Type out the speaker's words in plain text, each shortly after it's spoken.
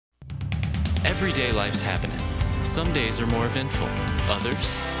Everyday life's happening. Some days are more eventful.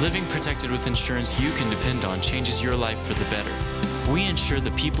 Others, living protected with insurance you can depend on changes your life for the better. We insure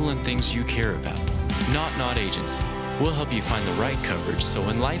the people and things you care about. Not Agency. We'll help you find the right coverage so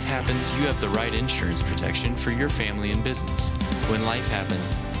when life happens, you have the right insurance protection for your family and business. When life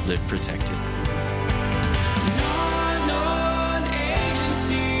happens, live protected.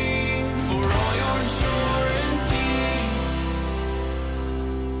 Agency for all your insurance needs.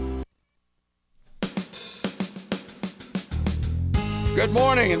 Good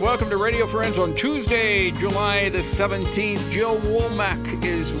morning and welcome to Radio Friends on Tuesday, July the 17th. Jill Womack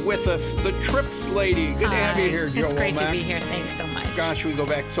is with us, the TRYPS lady. Good to have you here, Jill Womack. It's great to be here. Thanks so much. Gosh, we go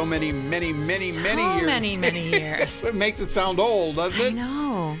back so many years. Many years. It makes it sound old, doesn't it? I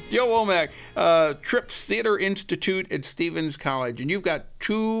know. Jill Womack, TRYPS Theater Institute at Stevens College, and you've got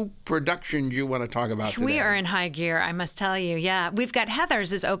two productions you want to talk about today. We are in high gear, I must tell you. Yeah, we've got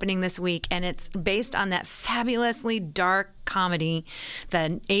Heathers is opening this week, and it's based on that fabulously dark comedy,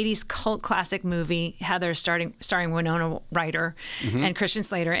 the 80s cult classic movie, Heathers, starring Winona Ryder and Christian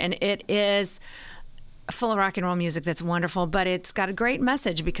Slater, and it is full of rock and roll music that's wonderful, but it's got a great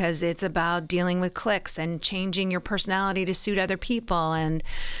message because it's about dealing with cliques and changing your personality to suit other people and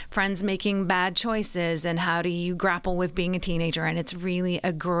friends making bad choices and how do you grapple with being a teenager. And it's really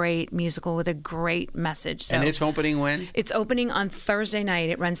a great musical with a great message. So, and it's opening when? It's opening on Thursday night.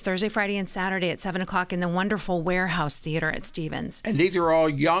 It runs Thursday, Friday, and Saturday at 7 o'clock in the wonderful Warehouse Theater at Stevens. And these are all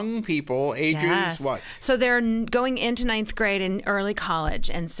young people, ages what? So they're going into 9th grade and early college.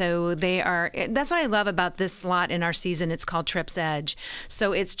 And so they are, that's what I love about this slot in our season. It's called TRYPS Edge.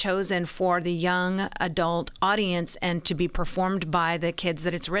 So it's chosen for the young adult audience and to be performed by the kids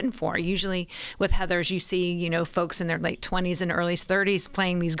that it's written for. Usually with Heathers, you see, you know, folks in their late 20s and early 30s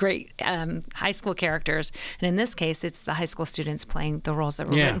playing these great high school characters. And in this case, it's the high school students playing the roles that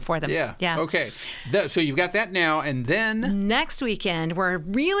were written for them. Yeah. Okay. So you've got that now, and then next weekend, we're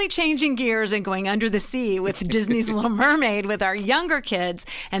really changing gears and going under the sea with Disney's Little Mermaid with our younger kids,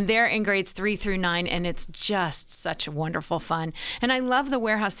 and they're in grades 3 through 9, and it's just such wonderful fun. And I love the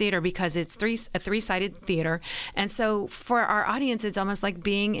Warehouse Theater because it's a three-sided theater. And so for our audience, it's almost like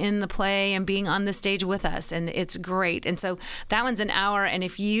being in the play and being on the stage with us. And it's great. And so that one's an hour. And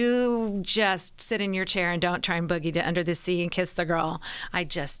if you just sit in your chair and don't try and boogie to Under the Sea and Kiss the Girl, I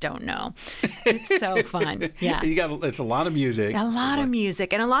just don't know. It's so fun. Yeah. It's a lot of music. A lot of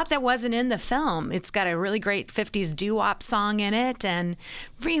music. And a lot that wasn't in the film. It's got a really great 50s doo-wop song in it and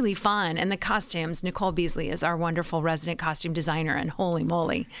really fun. And the costumes, Nicole Beasley is our wonderful resident costume designer, and holy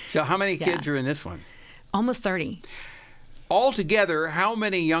moly. So how many kids are in this one? Almost 30. Altogether, how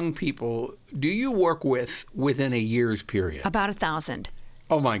many young people do you work with within a year's period? About 1,000.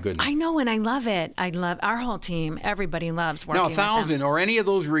 Oh, my goodness. I know, and I love it. I love our whole team. Everybody loves working with them. Now, 1,000, are any of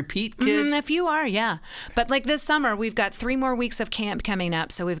those repeat kids? A few are, yeah. But like this summer, we've got 3 more weeks of camp coming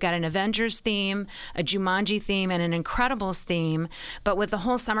up. So we've got an Avengers theme, a Jumanji theme, and an Incredibles theme. But with the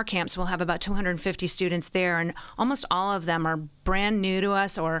whole summer camps, we'll have about 250 students there, and almost all of them are brand new to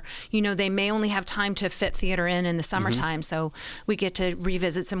us, or, you know, they may only have time to fit theater in the summertime. So we get to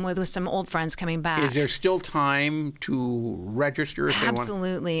revisit some with some old friends coming back. Is there still time to register if they want?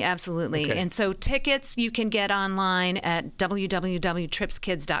 Absolutely. Okay. And so tickets you can get online at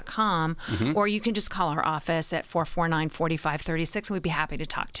www.tripskids.com, or you can just call our office at 449-4536, and we'd be happy to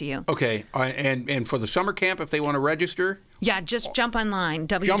talk to you. Okay. And for the summer camp, if they want to register? Yeah, just jump online.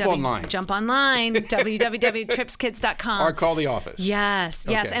 Jump online. www.tripskids.com. Or call the office. Yes.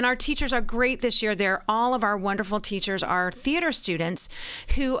 Okay. And our teachers are great this year. All of our wonderful teachers are theater students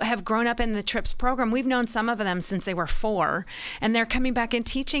who have grown up in the TRYPS program. We've known some of them since they were 4, and they're coming back and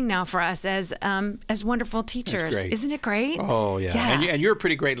teaching now for us as wonderful teachers. That's great. Isn't it great? Oh, yeah. And you're a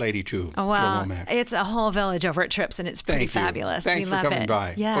pretty great lady, too. Oh, well, it's a whole village over at TRYPS, and it's pretty fabulous. Thanks we love for coming it.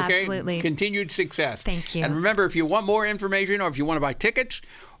 by. Yeah, okay? Absolutely. Continued success. Thank you. And remember, if you want more information, or if you want to buy tickets,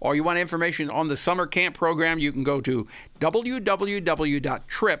 or you want information on the summer camp program, you can go to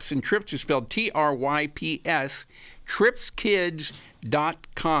www.TRYPS, and TRYPS is spelled TRYPS,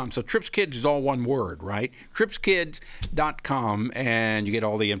 TRYPSkids.com. So TRYPS Kids is all one word, right? TRYPSkids.com, and you get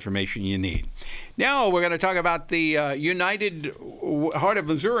all the information you need. Now we're going to talk about the Heart of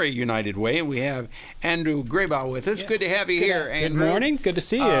Missouri United Way, and we have Andrew Grabau with us. Yes. Good to have you here, Andrew. Good morning. Good to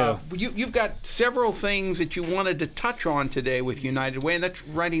see you. You've got several things that you wanted to touch on today with United Way, and that's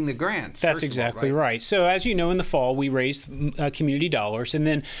right finding the grants. That's exactly right. So as you know, in the fall, we raise community dollars, and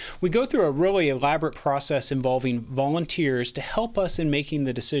then we go through a really elaborate process involving volunteers to help us in making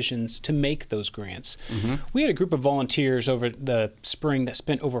the decisions to make those grants. We had a group of volunteers over the spring that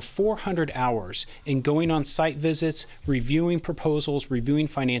spent over 400 hours in going on site visits, reviewing proposals, reviewing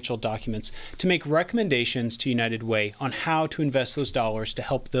financial documents to make recommendations to United Way on how to invest those dollars to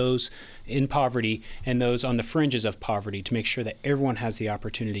help those in poverty and those on the fringes of poverty, to make sure that everyone has the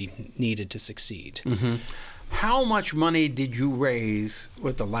opportunity needed to succeed. How much money did you raise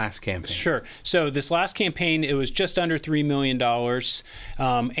with the last campaign? Sure. So this last campaign, it was just under $3 million.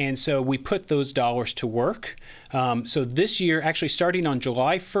 And so we put those dollars to work. So this year, actually starting on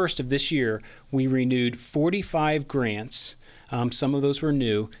July 1st of this year, we renewed 45 grants. Some of those were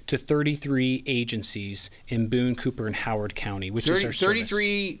new, to 33 agencies in Boone, Cooper, and Howard County, which is our service.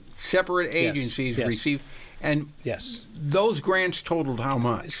 33 separate agencies received. And those grants totaled how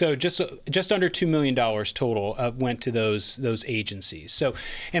much? So just under $2 million total went to those agencies. So,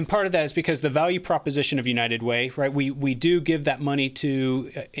 and part of that is because the value proposition of United Way, right? We do give that money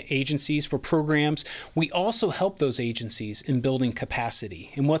to agencies for programs. We also help those agencies in building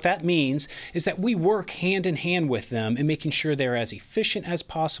capacity. And what that means is that we work hand in hand with them in making sure they're as efficient as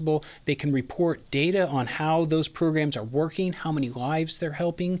possible. They can report data on how those programs are working, how many lives they're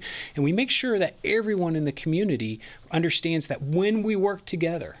helping, and we make sure that everyone in the community understands that when we work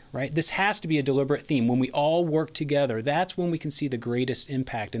together, right? This has to be a deliberate theme. When we all work together, that's when we can see the greatest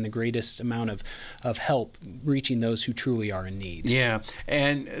impact and the greatest amount of help reaching those who truly are in need. Yeah,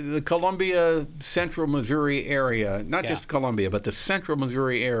 and the Columbia, Central Missouri area, not just Columbia, but the Central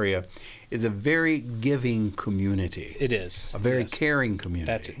Missouri area, is a very giving community. It is. A very caring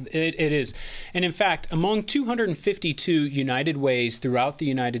community. That's it. It is. And in fact, among 252 United Ways throughout the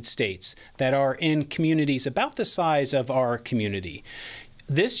United States that are in communities about the size of our community,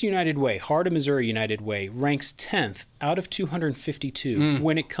 this United Way, Heart of Missouri United Way, ranks 10th out of 252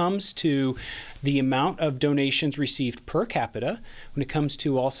 when it comes to the amount of donations received per capita, when it comes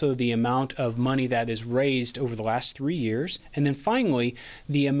to also the amount of money that is raised over the last 3 years, and then finally,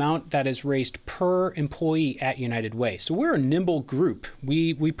 the amount that is raised per employee at United Way. So we're a nimble group.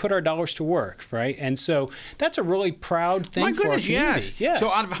 We put our dollars to work, right? And so that's a really proud thing for our community. Yes. So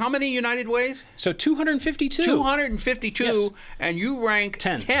out of how many United Ways? So 252. 252, and you rank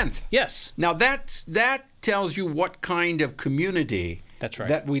 10th. Yes. Now that tells you what kind of community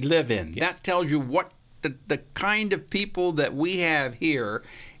that we live in. That tells you what the kind of people that we have here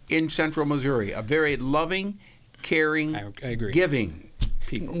in Central Missouri. A very loving, caring, I agree. Giving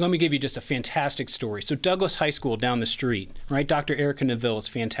people. Let me give you just a fantastic story. So Douglas High School down the street, right? Dr. Erica Neville is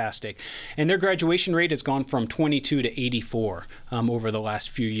fantastic. And their graduation rate has gone from 22 to 84 over the last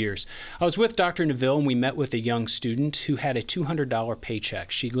few years. I was with Dr. Neville and we met with a young student who had a $200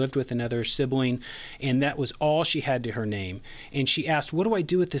 paycheck. She lived with another sibling and that was all she had to her name. And she asked, what do I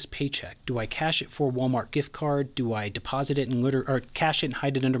do with this paycheck? Do I cash it for a Walmart gift card? Do I deposit it in or cash it and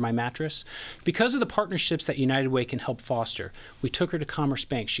hide it under my mattress? Because of the partnerships that United Way can help foster, we took her to Commerce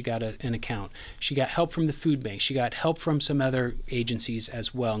Bank. She got an account. She got help from the food bank. She got help from some other agencies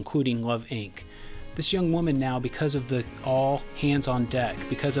as well, including Love Inc. This young woman now, because of the all hands on deck,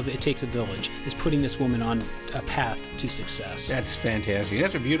 because of It Takes a Village, is putting this woman on a path to success. That's fantastic.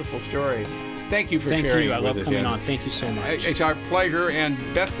 That's a beautiful story. Thank you for sharing. Thank you. I love with us, coming Jen. on. Thank you so much. It's our pleasure, and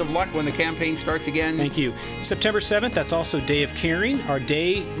best of luck when the campaign starts again. Thank you. September 7th, that's also Day of Caring, our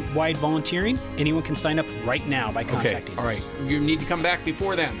day-wide volunteering. Anyone can sign up right now by contacting us. All right. You need to come back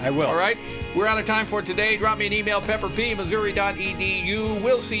before then. I will. All right. We're out of time for today. Drop me an email, pepperpmissouri.edu.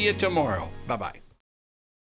 We'll see you tomorrow. Bye-bye.